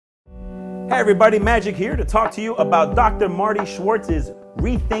Hey everybody, Magic here to talk to you about Dr. Marty Schwartz's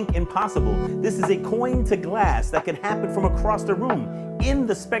Rethink Impossible. This is a coin to glass that can happen from across the room in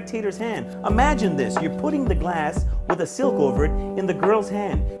the spectator's hand. Imagine this, you're putting the glass with a silk over it in the girl's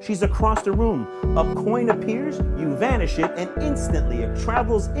hand. She's across the room. A coin appears, you vanish it, and instantly it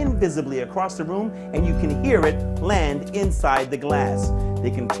travels invisibly across the room and you can hear it land inside the glass. They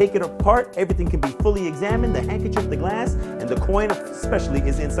can take it apart, everything can be fully examined, the handkerchief, the glass, and the coin especially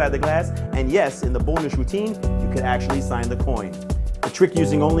is inside the glass. And yes, in the bonus routine, you can actually sign the coin. The trick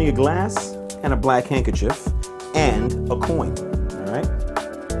using only a glass and a black handkerchief and a coin. All right,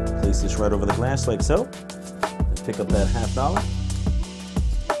 place this right over the glass like so. Let's pick up that $50.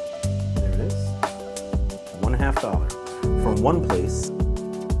 There it is, $1.50 from one place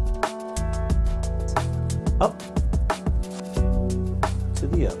up to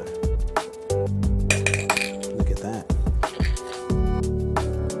the other. Look at that.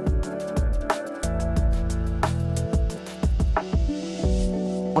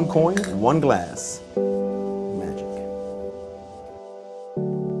 One coin, one glass.